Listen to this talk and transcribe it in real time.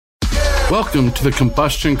Welcome to the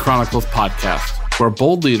Combustion Chronicles podcast, where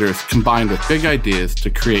bold leaders combine with big ideas to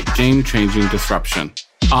create game-changing disruption.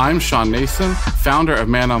 I'm Sean Nason, founder of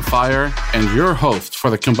Man on Fire, and your host for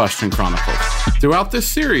the Combustion Chronicles. Throughout this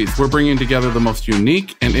series, we're bringing together the most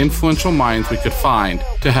unique and influential minds we could find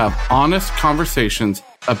to have honest conversations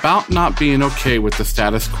about not being okay with the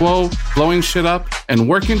status quo, blowing shit up, and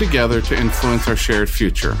working together to influence our shared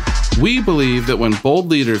future. We believe that when bold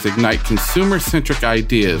leaders ignite consumer-centric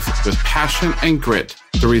ideas with passion and grit,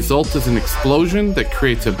 the result is an explosion that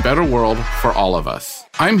creates a better world for all of us.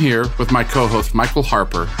 I'm here with my co-host Michael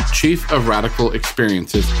Harper, Chief of Radical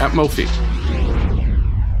Experiences at Mofi.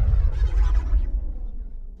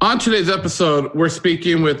 On today's episode, we're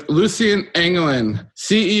speaking with Lucien Engelen,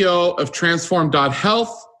 CEO of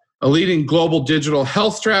Transform.Health, a leading global digital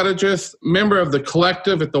health strategist, member of the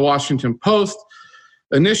Collective at the Washington Post,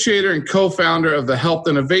 initiator and co-founder of the Health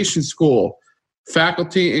Innovation School,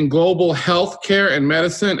 faculty in global health care and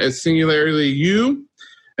medicine at Singularity U,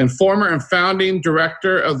 and former and founding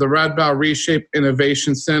director of the Radboud Reshape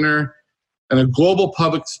Innovation Center, and a global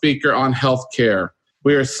public speaker on healthcare.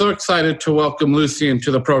 We are so excited to welcome Lucien to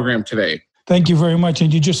the program today. Thank you very much.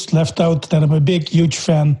 And you just left out that I'm a big, huge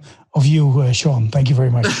fan of you, Sean. Thank you very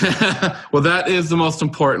much. Well, that is the most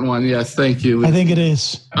important one. Yes, thank you, Lucien. I think it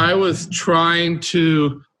is. I was trying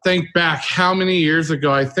to think back how many years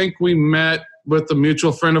ago. I think we met with a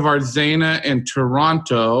mutual friend of ours, Zaina, in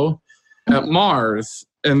Toronto at Mars.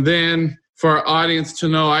 And then for our audience to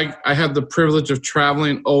know, I had the privilege of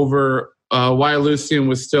traveling over while Lucien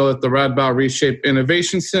was still at the Radboud Reshape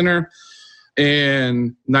Innovation Center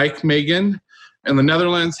in Nijmegen in the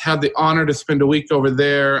Netherlands. Had the honor to spend a week over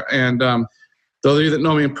there. And those of you that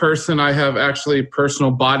know me in person, I have actually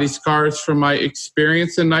personal body scars from my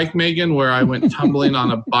experience in Nijmegen, where I went tumbling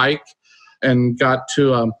on a bike and got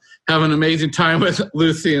to have an amazing time with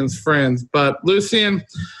Lucien's friends. But Lucien,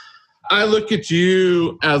 I look at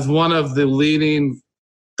you as one of the leading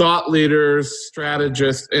thought leaders,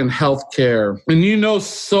 strategists in healthcare. And you know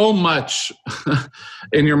so much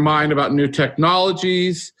in your mind about new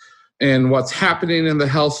technologies and what's happening in the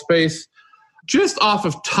health space. Just off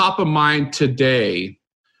of top of mind today,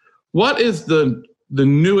 what is the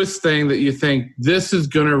newest thing that you think this is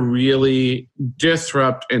going to really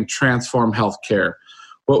disrupt and transform healthcare?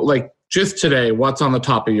 Well, like just today, what's on the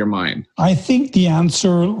top of your mind? I think the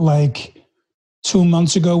answer, 2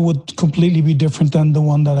 months ago, would completely be different than the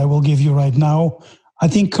one that I will give you right now. I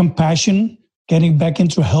think compassion, getting back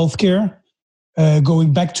into healthcare,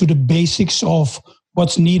 going back to the basics of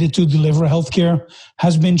what's needed to deliver healthcare,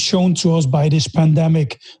 has been shown to us by this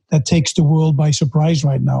pandemic that takes the world by surprise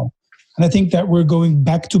right now. And I think that we're going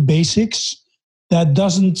back to basics. That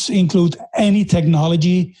doesn't include any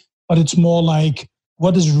technology, but it's more like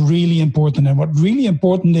what is really important. And what really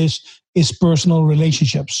important is personal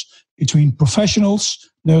relationships between professionals,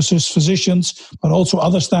 nurses, physicians, but also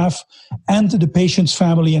other staff, and the patient's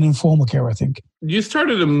family and informal care, I think. You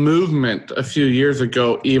started a movement a few years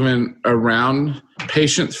ago, even around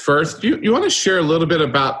patients first. You want to share a little bit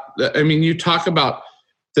about, you talk about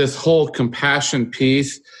this whole compassion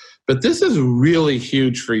piece, but this is really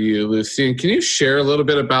huge for you, Lucien. Can you share a little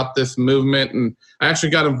bit about this movement? And I actually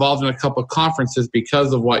got involved in a couple of conferences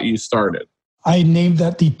because of what you started. I named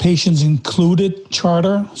that the Patients Included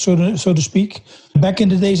Charter, so to speak. Back in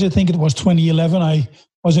the days, I think it was 2011, I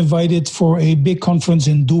was invited for a big conference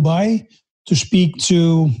in Dubai to speak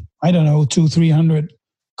to, 200-300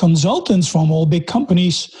 consultants from all big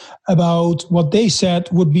companies about what they said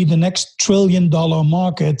would be the next $1 trillion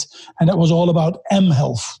market. And that was all about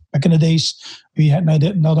M-Health. Back in the days, we had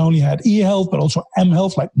not only had e-health, but also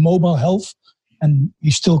M-Health, like mobile health. And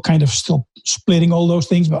we're still splitting all those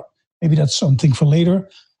things, but maybe that's something for later.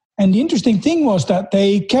 And the interesting thing was that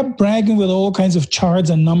they kept bragging with all kinds of charts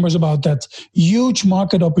and numbers about that huge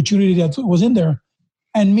market opportunity that was in there.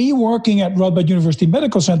 And me working at Radboud University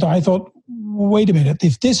Medical Center, I thought, wait a minute,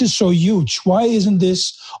 if this is so huge, why isn't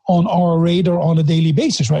this on our radar on a daily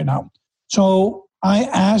basis right now? So I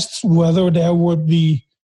asked whether there would be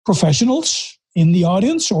professionals in the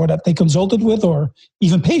audience or that they consulted with or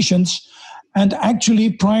even patients. And actually,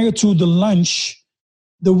 prior to the lunch,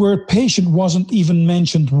 the word patient wasn't even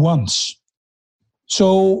mentioned once.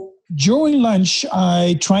 So during lunch,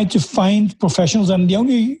 I tried to find professionals, and the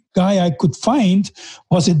only guy I could find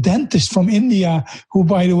was a dentist from India, who,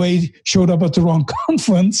 by the way, showed up at the wrong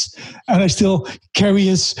conference. And I still carry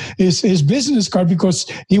his business card because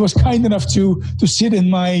he was kind enough to sit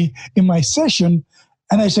in my session.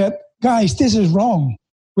 And I said, guys, this is wrong.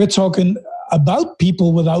 We're talking about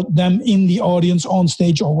people without them in the audience, on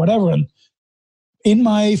stage, or whatever. And in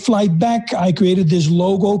my flight back, I created this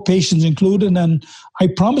logo, patients included, and I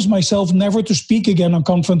promised myself never to speak again on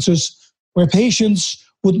conferences where patients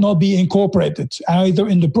would not be incorporated, either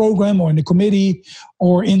in the program or in the committee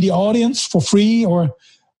or in the audience for free, or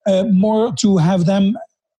more to have them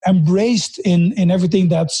embraced in everything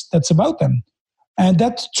that's about them. And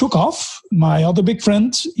that took off. My other big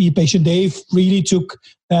friend, e-patient Dave, really took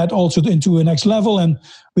that also into a next level. And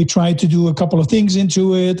we tried to do a couple of things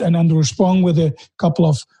into it. And Andrew Sprung, with a couple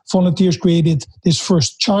of volunteers, created this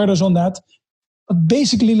first charters on that. But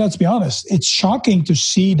basically, let's be honest, it's shocking to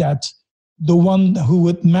see that the one who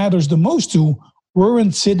it matters the most to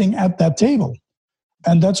weren't sitting at that table.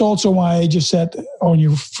 And that's also why I just said on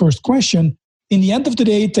your first question, in the end of the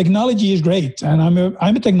day, technology is great. And I'm a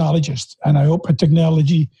technologist, and I hope a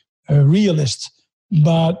technology realist.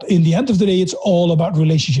 But in the end of the day, it's all about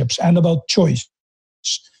relationships and about choice.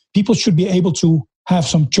 People should be able to have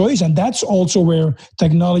some choice. And that's also where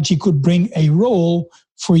technology could bring a role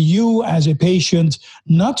for you as a patient,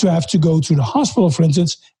 not to have to go to the hospital, for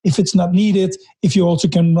instance, if it's not needed, if you also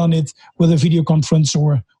can run it with a video conference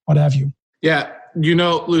or what have you. Yeah. You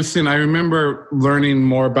know, Lucien, I remember learning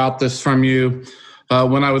more about this from you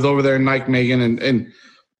when I was over there in Nijmegen. And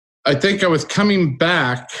I think I was coming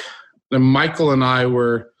back, and Michael and I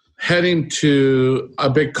were heading to a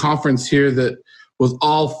big conference here that was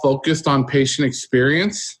all focused on patient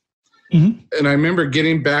experience. Mm-hmm. And I remember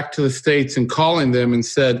getting back to the States and calling them and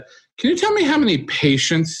said, can you tell me how many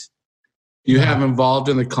patients you have involved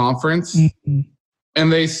in the conference? Mm-hmm.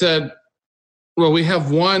 And they said, well, we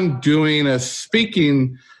have one doing a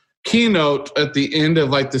speaking keynote at the end of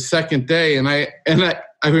like the second day. And I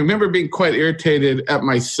remember being quite irritated at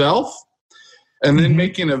myself, and then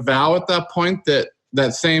making a vow at that point,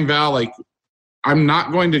 that same vow, like, I'm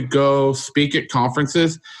not going to go speak at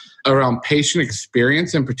conferences around patient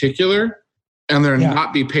experience in particular, and there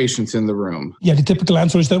not be patients in the room. Yeah, the typical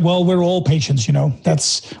answer is that, well, we're all patients, you know.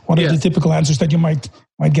 That's one of the typical answers that you might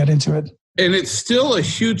get into it. And it's still a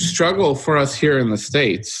huge struggle for us here in the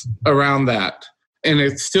States around that. And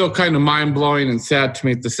it's still kind of mind-blowing and sad to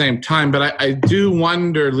me at the same time. But I do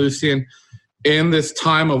wonder, Lucien, in this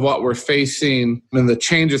time of what we're facing and the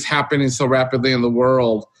changes happening so rapidly in the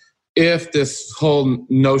world, if this whole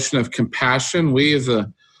notion of compassion, we as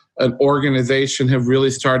an organization have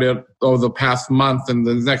really started over the past month and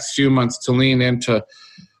the next few months to lean into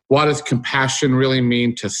what does compassion really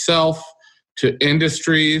mean to self, to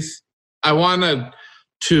industries. I wanted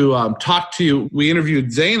to talk to you. We interviewed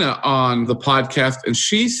Zaina on the podcast, and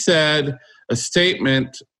she said a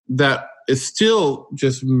statement that is still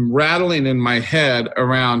just rattling in my head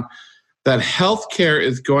around that healthcare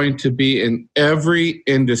is going to be in every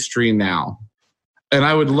industry now. And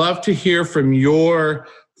I would love to hear from your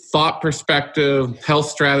thought perspective, health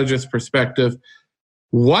strategist perspective.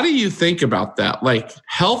 What do you think about that? Like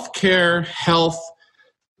healthcare, health,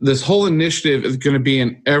 this whole initiative is going to be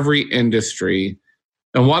in every industry.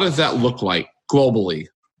 And what does that look like globally?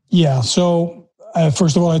 Yeah, so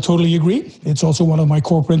first of all, I totally agree. It's also one of my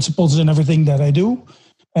core principles in everything that I do.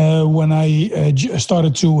 When I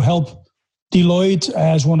started to help Deloitte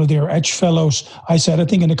as one of their Edge Fellows, I said, I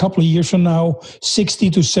think in a couple of years from now, 60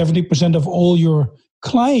 to 70% of all your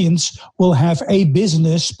clients will have a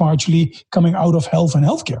business partially coming out of health and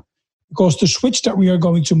healthcare. Because the switch that we are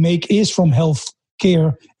going to make is from health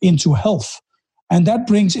care into health. And that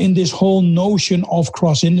brings in this whole notion of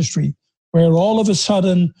cross-industry, where all of a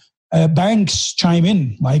sudden banks chime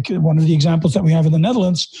in, like one of the examples that we have in the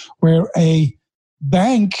Netherlands, where a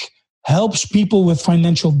bank helps people with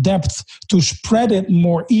financial depth to spread it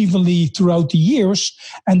more evenly throughout the years.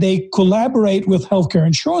 And they collaborate with healthcare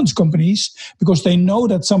insurance companies because they know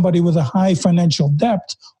that somebody with a high financial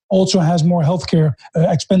debt also has more healthcare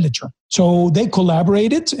expenditure. So they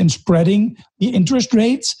collaborated in spreading the interest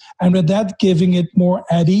rates, and with that giving it more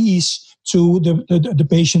at ease to the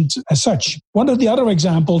patient as such. One of the other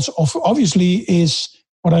examples of obviously is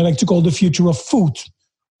what I like to call the future of food,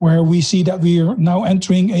 where we see that we are now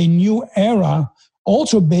entering a new era,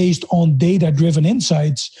 also based on data-driven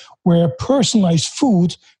insights, where personalized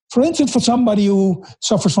food, for instance, for somebody who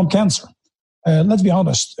suffers from cancer. Let's be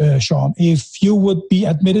honest, Sean, if you would be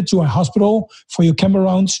admitted to a hospital for your chemo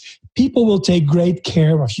rounds, people will take great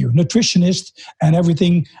care of you. Nutritionists and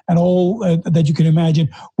everything and all that you can imagine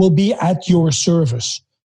will be at your service.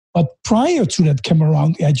 But prior to that chemo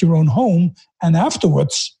round at your own home and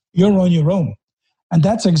afterwards, you're on your own. And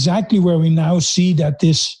that's exactly where we now see that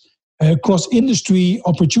this cross-industry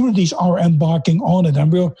opportunities are embarking on it.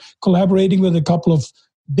 And we're collaborating with a couple of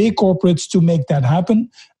big corporates to make that happen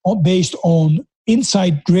based on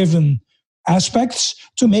insight-driven aspects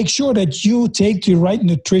to make sure that you take the right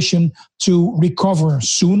nutrition to recover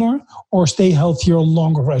sooner or stay healthier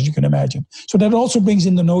longer, as you can imagine. So that also brings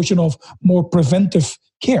in the notion of more preventive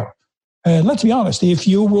care. Let's be honest, if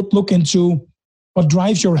you would look into what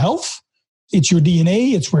drives your health, it's your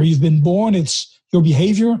DNA, it's where you've been born, it's your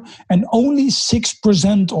behavior, and only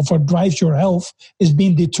 6% of what drives your health is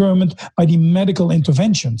being determined by the medical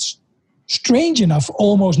interventions. Strange enough,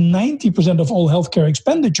 almost 90% of all healthcare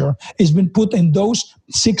expenditure has been put in those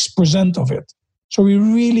 6% of it. So we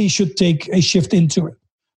really should take a shift into it.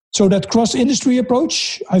 So that cross-industry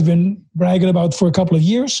approach I've been bragging about for a couple of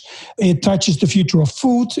years. It touches the future of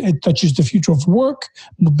food, it touches the future of work,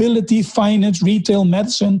 mobility, finance, retail,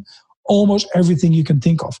 medicine, almost everything you can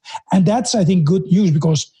think of. And that's, I think, good news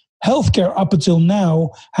because healthcare up until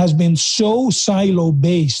now has been so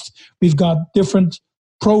silo-based. We've got different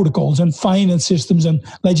protocols and finance systems and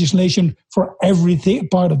legislation for everything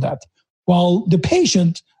part of that, while the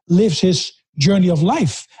patient lives his journey of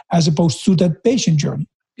life as opposed to that patient journey.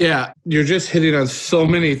 Yeah, you're just hitting on so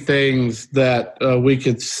many things that we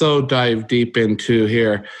could so dive deep into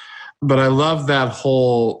here. But I love that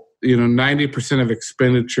whole, 90% of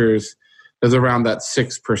expenditures is around that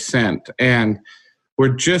 6%. And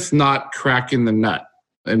we're just not cracking the nut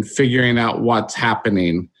and figuring out what's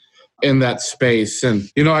happening in that space. And,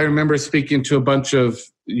 I remember speaking to a bunch of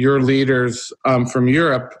your leaders from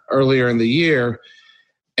Europe earlier in the year,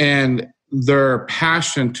 and their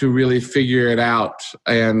passion to really figure it out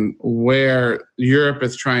and where Europe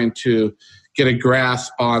is trying to get a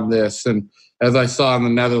grasp on this. And as I saw in the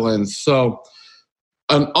Netherlands. So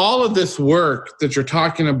on all of this work that you're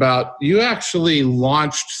talking about, you actually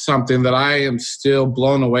launched something that I am still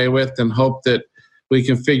blown away with and hope that we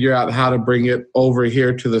can figure out how to bring it over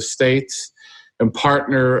here to the States and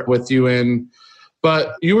partner with you in.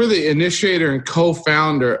 But you were the initiator and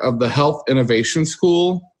co-founder of the Health Innovation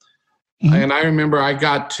School. Mm-hmm. And I remember I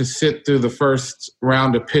got to sit through the first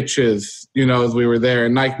round of pitches, as we were there,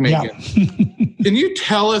 and Nike Megan. Yeah. Can you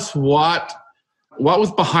tell us what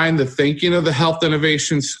was behind the thinking of the Health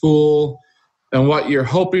Innovation School and what you were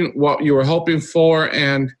hoping for,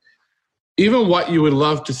 and even what you would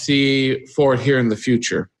love to see for it here in the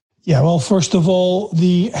future? Yeah, well, first of all,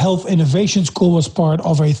 the Health Innovation School was part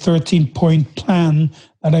of a 13-point plan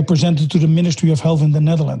that I presented to the Ministry of Health in the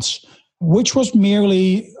Netherlands, which was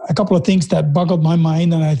merely a couple of things that boggled my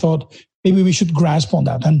mind, and I thought maybe we should grasp on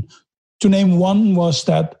that. And to name one was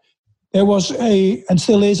that there was and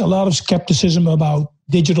still is, a lot of skepticism about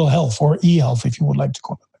digital health or e-health, if you would like to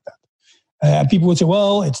call it like that. And people would say,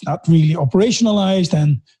 well, it's not really operationalized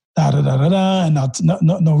and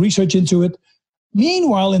and no research into it.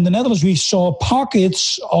 Meanwhile, in the Netherlands, we saw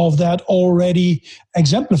pockets of that already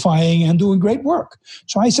exemplifying and doing great work.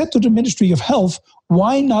 So I said to the Ministry of Health,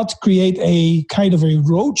 why not create a kind of a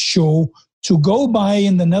roadshow to go by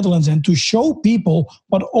in the Netherlands and to show people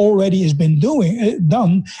what already has been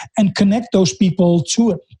done and connect those people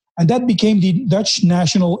to it. And that became the Dutch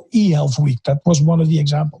National e-Health Week. That was one of the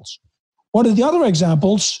examples. One of the other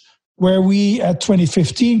examples where we at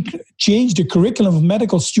 2015 changed the curriculum of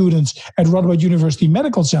medical students at Radboud University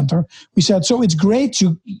Medical Center. We said, so it's great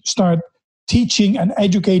to start teaching and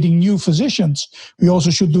educating new physicians. We also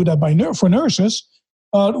should do that for nurses.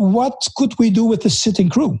 What could we do with the sitting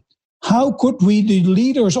crew? How could we, the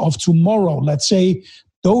leaders of tomorrow, let's say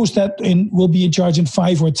those that will be in charge in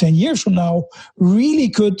 5 or 10 years from now, really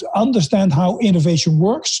could understand how innovation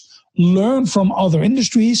works, learn from other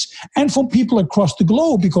industries and from people across the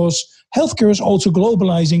globe, because healthcare is also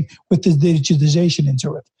globalizing with the digitization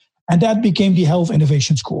into it. And that became the Health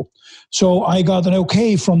Innovation School. So I got an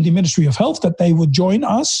okay from the Ministry of Health that they would join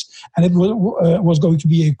us, and it was going to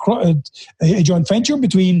be a joint venture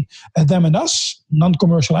between them and us,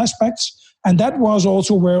 non-commercial aspects. And that was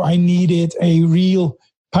also where I needed a real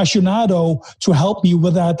passionado to help me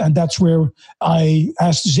with that. And that's where I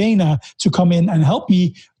asked Zena to come in and help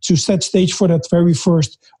me to set stage for that very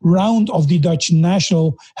first round of the Dutch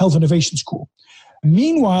National Health Innovation School.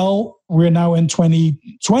 Meanwhile, we're now in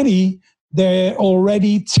 2020. There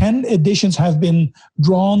already 10 editions have been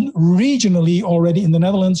drawn regionally already in the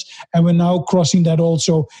Netherlands, and we're now crossing that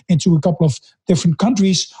also into a couple of different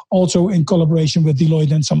countries, also in collaboration with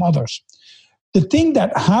Deloitte and some others. The thing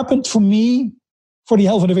that happened for me for the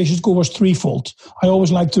Health Innovation School was threefold. I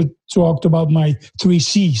always like to talk about my 3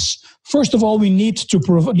 C's. First of all, we needed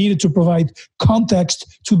to provide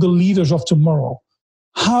context to the leaders of tomorrow.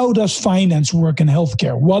 How does finance work in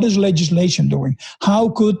healthcare? What is legislation doing? How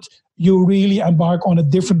could you really embark on a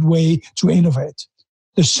different way to innovate?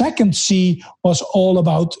 The second C was all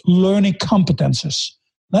about learning competences.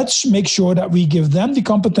 Let's make sure that we give them the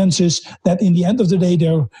competences that in the end of the day,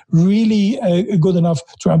 they're really good enough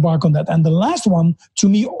to embark on that. And the last one, to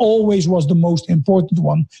me, always was the most important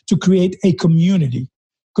one, to create a community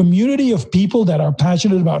of people that are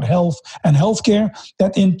passionate about health and healthcare,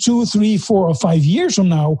 that in 2, 3, 4, or 5 years from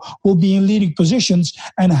now will be in leading positions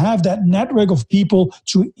and have that network of people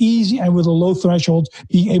to easy and with a low threshold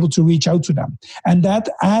being able to reach out to them. And that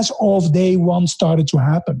as of day one started to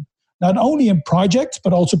happen. Not only in projects,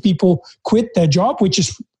 but also people quit their job, which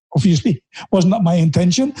is obviously was not my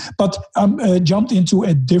intention, but jumped into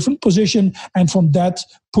a different position and from that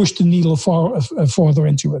pushed the needle further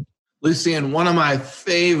into it. Lucien, one of my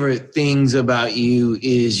favorite things about you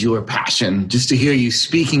is your passion. Just to hear you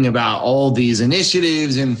speaking about all these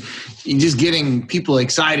initiatives and just getting people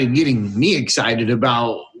excited, getting me excited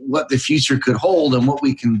about what the future could hold and what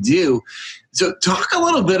we can do. So talk a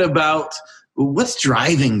little bit about what's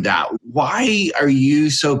driving that. Why are you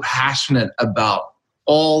so passionate about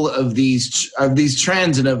all of these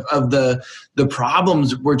trends and of the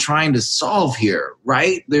problems we're trying to solve here,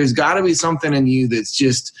 right? There's got to be something in you that's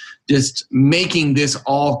just making this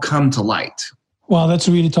all come to light. Well, that's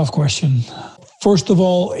a really tough question. First of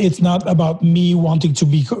all, it's not about me wanting to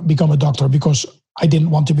become a doctor, because I didn't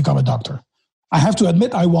want to become a doctor. I have to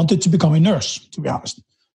admit I wanted to become a nurse, to be honest.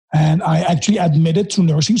 And I actually admitted to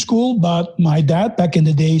nursing school, but my dad back in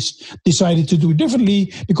the days decided to do it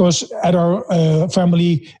differently, because at our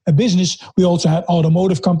family business, we also had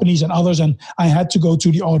automotive companies and others, and I had to go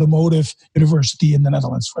to the automotive university in the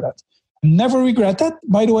Netherlands for that. Never regret that,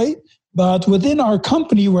 by the way, but within our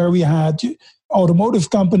company where we had automotive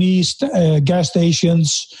companies, gas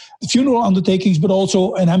stations, funeral undertakings, but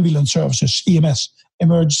also an ambulance services, EMS,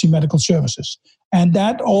 emergency medical services. And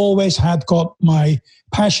that always had caught my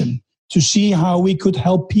passion to see how we could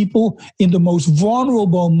help people in the most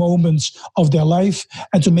vulnerable moments of their life,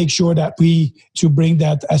 and to make sure that to bring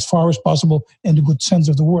that as far as possible in the good sense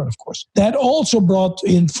of the word, of course. That also brought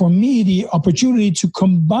in for me the opportunity to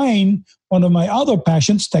combine one of my other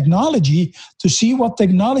passions, technology, to see what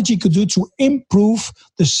technology could do to improve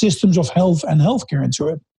the systems of health and healthcare into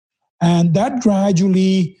it. And that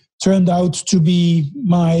gradually turned out to be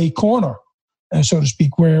my corner, so to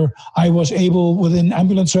speak, where I was able within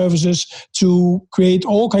ambulance services to create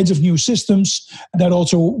all kinds of new systems that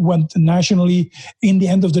also went nationally. In the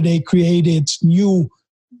end of the day, created new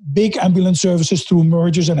big ambulance services through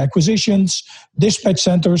mergers and acquisitions, dispatch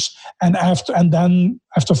centers. And then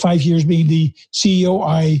after 5 years being the CEO,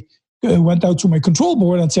 I went out to my control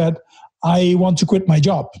board and said, I want to quit my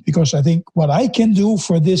job, because I think what I can do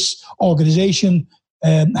for this organization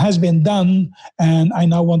has been done, and I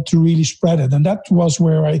now want to really spread it. And that was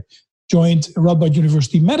where I joined Radboud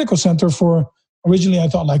University Medical Center for, originally I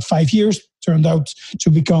thought like 5 years, turned out to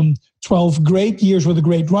become 12 great years with a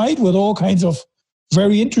great ride, with all kinds of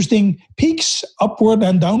very interesting peaks, upward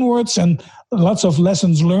and downwards, and lots of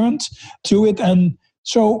lessons learned to it. And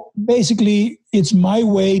so basically it's my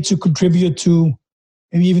way to contribute to,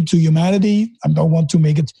 maybe even to humanity. I don't want to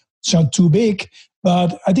make it sound too big,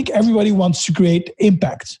 but I think everybody wants to create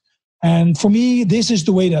impact. And for me, this is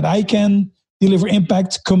the way that I can deliver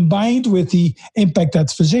impact, combined with the impact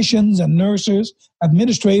that physicians and nurses,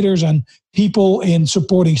 administrators, and people in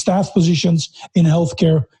supporting staff positions in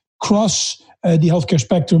healthcare across the healthcare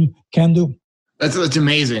spectrum can do. That's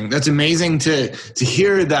amazing. That's amazing to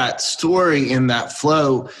hear that story in that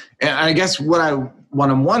flow. And I guess what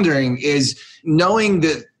I'm wondering is, knowing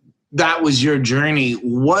that was your journey,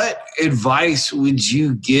 what advice would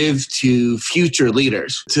you give to future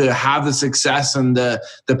leaders to have the success and the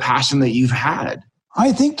passion that you've had?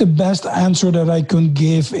 I think the best answer that I can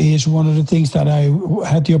give is one of the things that I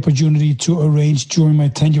had the opportunity to arrange during my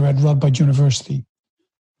tenure at Radboud University.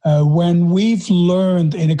 When we've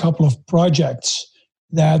learned in a couple of projects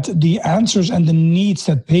that the answers and the needs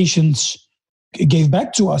that patients gave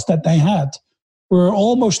back to us that they had were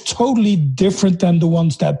almost totally different than the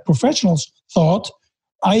ones that professionals thought,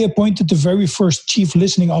 I appointed the very first chief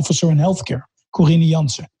listening officer in healthcare, Corinne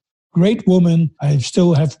Jansen. Great woman. I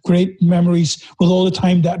still have great memories with all the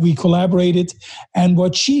time that we collaborated. And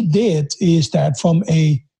what she did is that from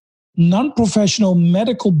a non-professional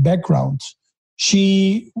medical background,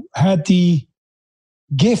 she had the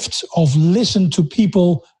gift of listen to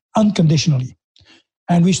people unconditionally.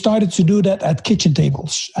 And we started to do that at kitchen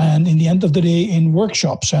tables and in the end of the day in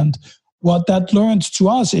workshops. And what that learned to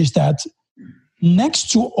us is that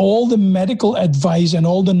next to all the medical advice and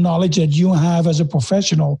all the knowledge that you have as a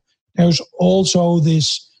professional, there's also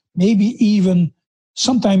this maybe even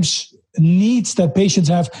sometimes needs that patients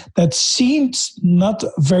have that seems not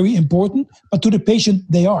very important, but to the patient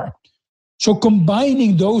they are. So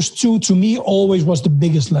combining those two, to me, always was the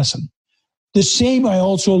biggest lesson. The same I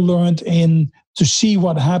also learned to see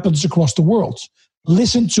what happens across the world.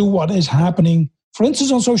 Listen to what is happening, for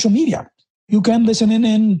instance, on social media. You can listen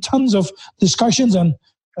in tons of discussions, and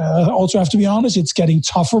also have to be honest, it's getting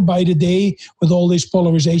tougher by the day with all this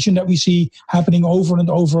polarization that we see happening over and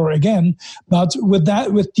over again. But with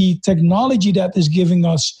the technology that is giving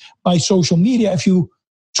us by social media, if you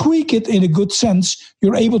tweak it in a good sense,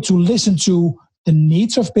 you're able to listen to the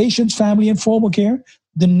needs of patients, family and formal care,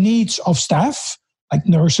 the needs of staff, like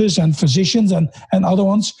nurses and physicians and other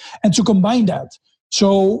ones, and to combine that.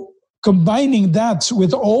 So combining that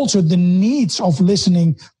with also the needs of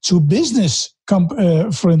listening to business,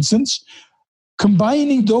 for instance,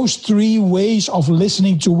 combining those three ways of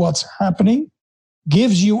listening to what's happening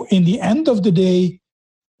gives you, in the end of the day,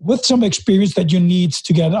 with some experience that you need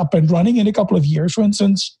to get up and running in a couple of years, for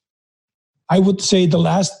instance, I would say the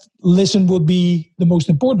last listen would be the most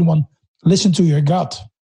important one. Listen to your gut.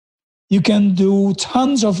 You can do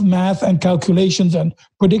tons of math and calculations and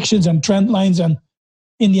predictions and trend lines. And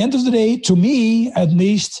in the end of the day, to me, at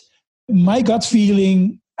least, my gut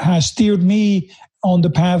feeling has steered me on the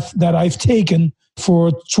path that I've taken.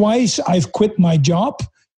 For twice, I've quit my job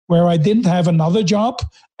where I didn't have another job.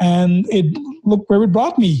 And look where it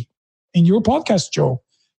brought me in your podcast, Joe.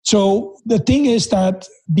 So the thing is that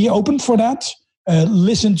be open for that.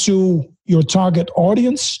 Listen to your target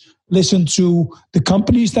audience. Listen to the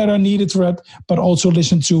companies that are needed for it, but also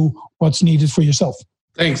listen to what's needed for yourself.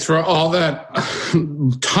 Thanks for all that.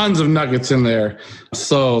 Tons of nuggets in there.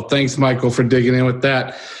 So thanks, Michael, for digging in with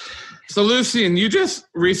that. So Lucien, you just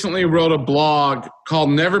recently wrote a blog called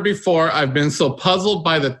Never Before I've Been So Puzzled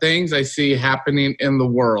by the Things I See Happening in the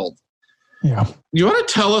World. Yeah. You want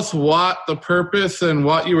to tell us what the purpose and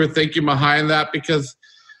what you were thinking behind that? Because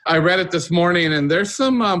I read it this morning and there's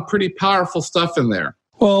some pretty powerful stuff in there.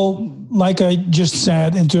 Well, like I just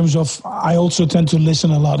said, in terms of, I also tend to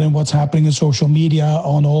listen a lot in what's happening in social media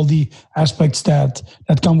on all the aspects that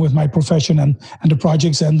come with my profession and the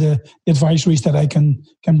projects and the advisories that I can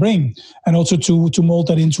bring, and also to mold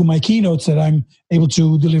that into my keynotes that I'm able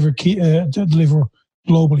to deliver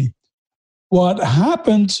globally. What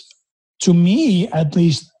happened to me, at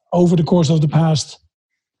least over the course of the past,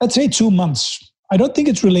 let's say 2 months, I don't think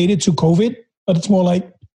it's related to COVID, but it's more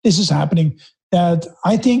like this is happening. That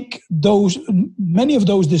I think many of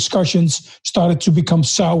those discussions started to become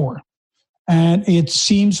sour, and it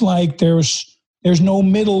seems like there's no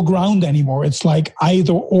middle ground anymore. It's like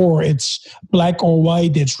either or. It's black or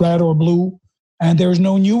white. It's red or blue, and there's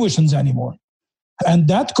no nuisance anymore. And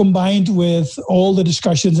that, combined with all the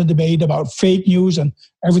discussions and debate about fake news and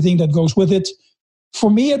everything that goes with it, for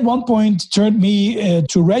me at one point turned me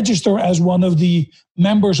to register as one of the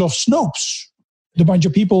members of Snopes, the bunch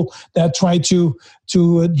of people that try to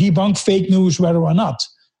debunk fake news, whether or not.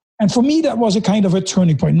 And for me, that was a kind of a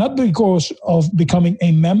turning point, not because of becoming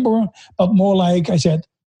a member, but more like I said,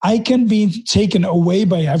 I can be taken away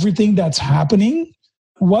by everything that's happening.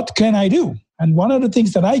 What can I do? And one of the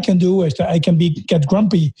things that I can do is that I can get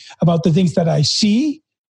grumpy about the things that I see,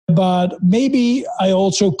 but maybe I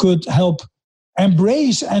also could help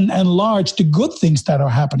embrace and enlarge the good things that are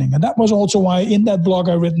happening. And that was also why in that blog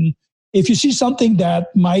I written, if you see something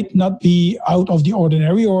that might not be out of the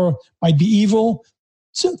ordinary or might be evil,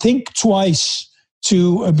 so think twice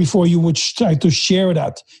before you would try to share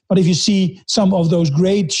that. But if you see some of those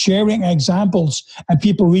great sharing examples and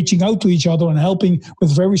people reaching out to each other and helping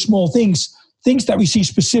with very small things that we see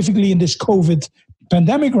specifically in this COVID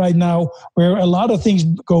pandemic right now, where a lot of things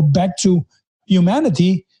go back to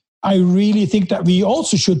humanity, I really think that we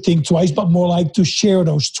also should think twice, but more like to share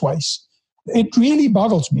those twice. It really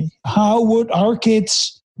boggles me. How would our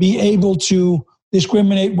kids be able to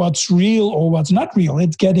discriminate what's real or what's not real?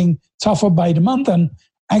 It's getting tougher by the month. And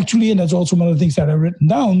actually, and that's also one of the things that I've written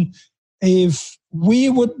down, if we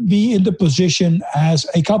would be in the position as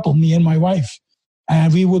a couple, me and my wife,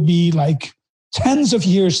 and we would be like tens of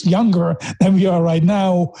years younger than we are right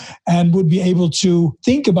now and would be able to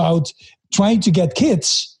think about trying to get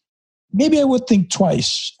kids, maybe I would think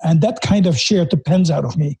twice. And that kind of shared the pens out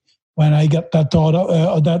of me when I get that thought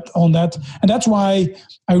on that. And that's why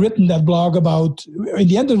I written that blog about, in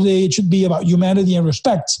the end of the day, it should be about humanity and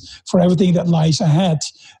respect for everything that lies ahead.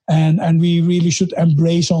 And we really should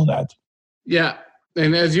embrace all that. Yeah.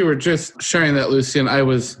 And as you were just sharing that, Lucien,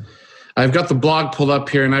 I've got the blog pulled up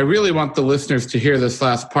here, and I really want the listeners to hear this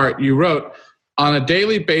last part. You wrote, on a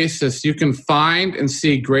daily basis, you can find and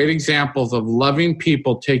see great examples of loving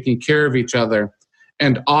people taking care of each other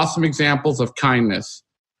and awesome examples of kindness.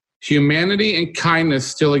 Humanity and kindness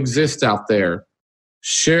still exist out there.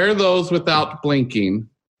 Share those without blinking.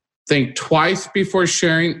 Think twice before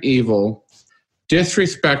sharing evil,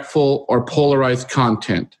 disrespectful, or polarized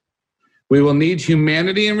content. We will need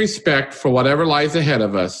humanity and respect for whatever lies ahead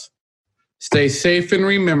of us. Stay safe and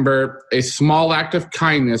remember, a small act of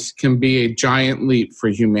kindness can be a giant leap for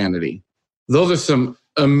humanity. Those are some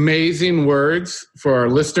amazing words for our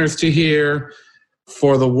listeners to hear,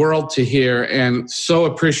 for the world to hear, and so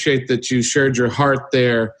appreciate that you shared your heart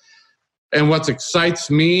there. And what excites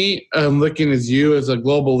me, looking as you as a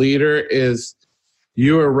global leader, is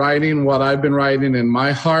you are writing what I've been writing in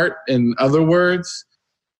my heart, in other words,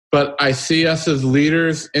 but I see us as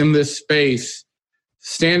leaders in this space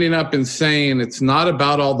standing up and saying it's not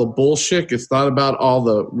about all the bullshit, it's not about all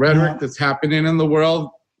the rhetoric that's happening in the world,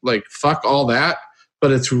 like fuck all that,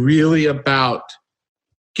 but it's really about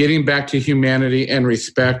getting back to humanity and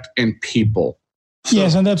respect and people. So,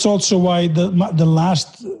 yes, and that's also why the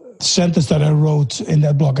last sentence that I wrote in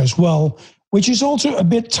that blog as well, which is also a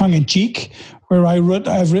bit tongue-in-cheek, where I've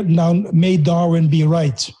written down, may Darwin be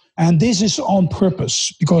right. And this is on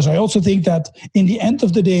purpose, because I also think that in the end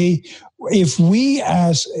of the day, if we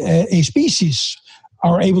as a species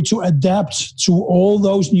are able to adapt to all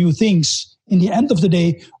those new things, in the end of the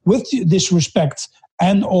day, with this respect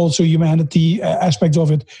and also humanity aspect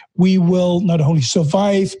of it, we will not only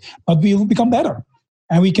survive, but we will become better.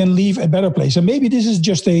 And we can leave a better place. And maybe this is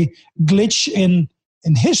just a glitch in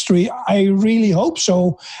history. I really hope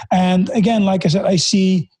so. And again, like I said, I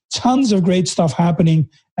see tons of great stuff happening.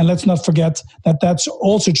 And let's not forget that that's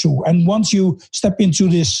also true. And once you step into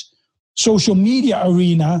this social media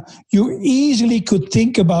arena, you easily could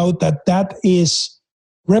think about that is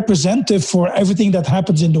representative for everything that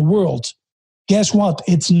happens in the world. Guess what?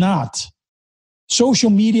 It's not. Social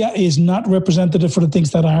media is not representative for the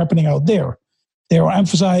things that are happening out there. They are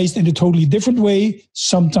emphasized in a totally different way,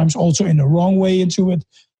 sometimes also in the wrong way into it.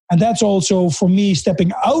 And that's also, for me,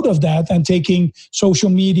 stepping out of that and taking social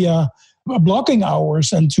media blocking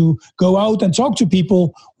hours and to go out and talk to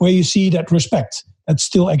people where you see that respect that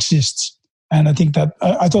still exists. And I think that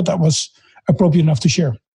I thought that was appropriate enough to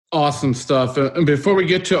share. Awesome stuff. And before we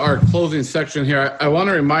get to our closing section here, I want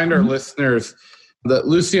to remind our listeners that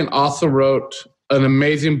Lucien also wrote an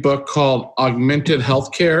amazing book called Augmented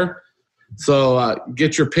Healthcare. So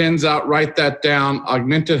get your pens out, write that down,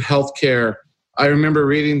 Augmented Healthcare. I remember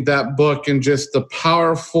reading that book and just the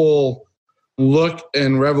powerful look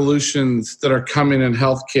and revolutions that are coming in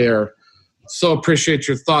healthcare. So appreciate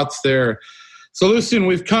your thoughts there. So Lucien,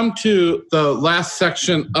 we've come to the last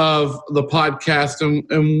section of the podcast,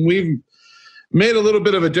 and we've made a little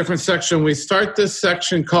bit of a different section. We start this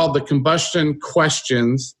section called the combustion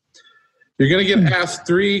questions. You're going to get asked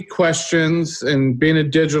 3 questions, and being a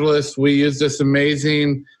digitalist, we use this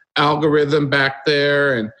amazing algorithm back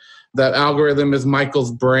there, and that algorithm is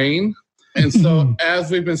Michael's brain. And so as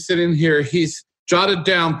we've been sitting here, he's jotted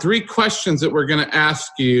down 3 questions that we're going to ask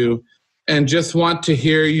you, and just want to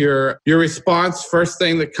hear your response. First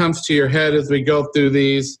thing that comes to your head as we go through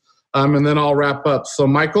these, and then I'll wrap up. So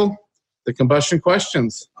Michael, the combustion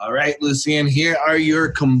questions. All right, Lucien, here are your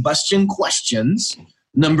combustion questions.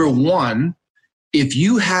 Number 1, if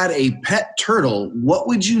you had a pet turtle, what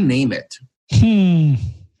would you name it?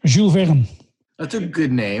 Jules Verne. That's a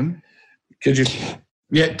good name. Could you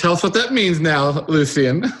tell us what that means now,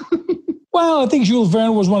 Lucien? Well, I think Jules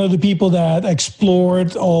Verne was one of the people that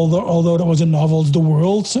explored, although there was in novels, the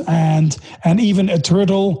world, and even a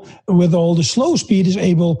turtle with all the slow speed is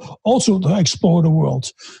able also to explore the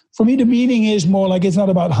world. For me, the meaning is more like it's not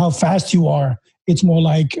about how fast you are. It's more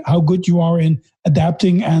like how good you are in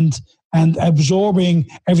adapting and absorbing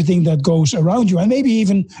everything that goes around you. And maybe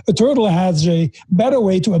even a turtle has a better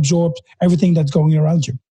way to absorb everything that's going around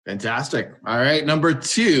you. Fantastic. All right. Number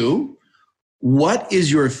 2, what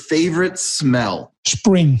is your favorite smell?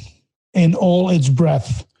 Spring in all its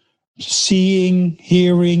breadth. Seeing,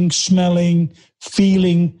 hearing, smelling,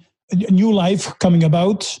 feeling a new life coming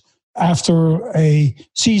about after a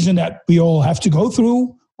season that we all have to go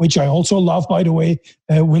through, which I also love, by the way,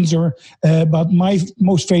 Windsor. But my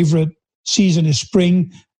most favorite season is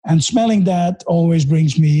spring, and smelling that always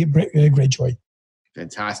brings me great joy.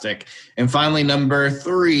 Fantastic. And finally, number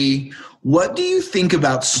 3, what do you think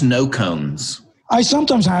about snow cones? I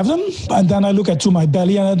sometimes have them, and then I look to my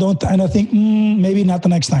belly and I think, maybe not the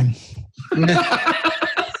next time.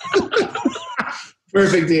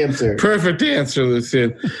 Perfect answer. Perfect answer,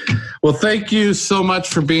 Lucien. Well, thank you so much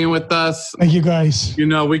for being with us. Thank you, guys. You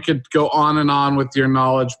know, we could go on and on with your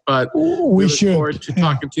knowledge, but we look forward to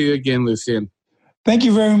talking to you again, Lucien. Thank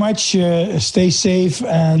you very much. Stay safe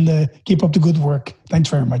and keep up the good work. Thanks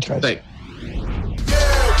very much, guys. Thanks.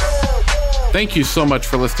 Thank you so much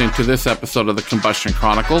for listening to this episode of the Combustion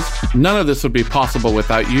Chronicles. None of this would be possible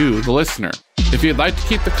without you, the listener. If you'd like to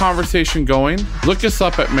keep the conversation going, look us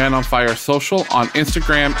up at Man on Fire Social on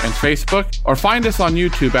Instagram and Facebook, or find us on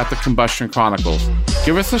YouTube at the Combustion Chronicles.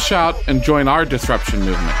 Give us a shout and join our disruption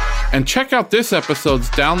movement. And check out this episode's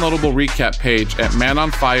downloadable recap page at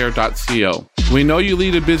manonfire.co. We know you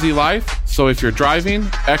lead a busy life, so if you're driving,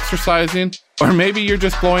 exercising, or maybe you're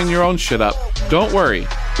just blowing your own shit up, don't worry.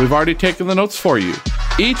 We've already taken the notes for you.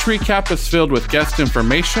 Each recap is filled with guest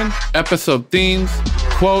information, episode themes,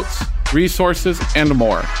 quotes, resources, and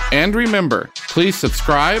more. And remember, please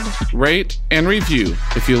subscribe, rate, and review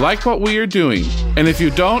if you like what we are doing. And if you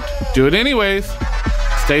don't, do it anyways.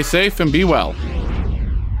 Stay safe and be well.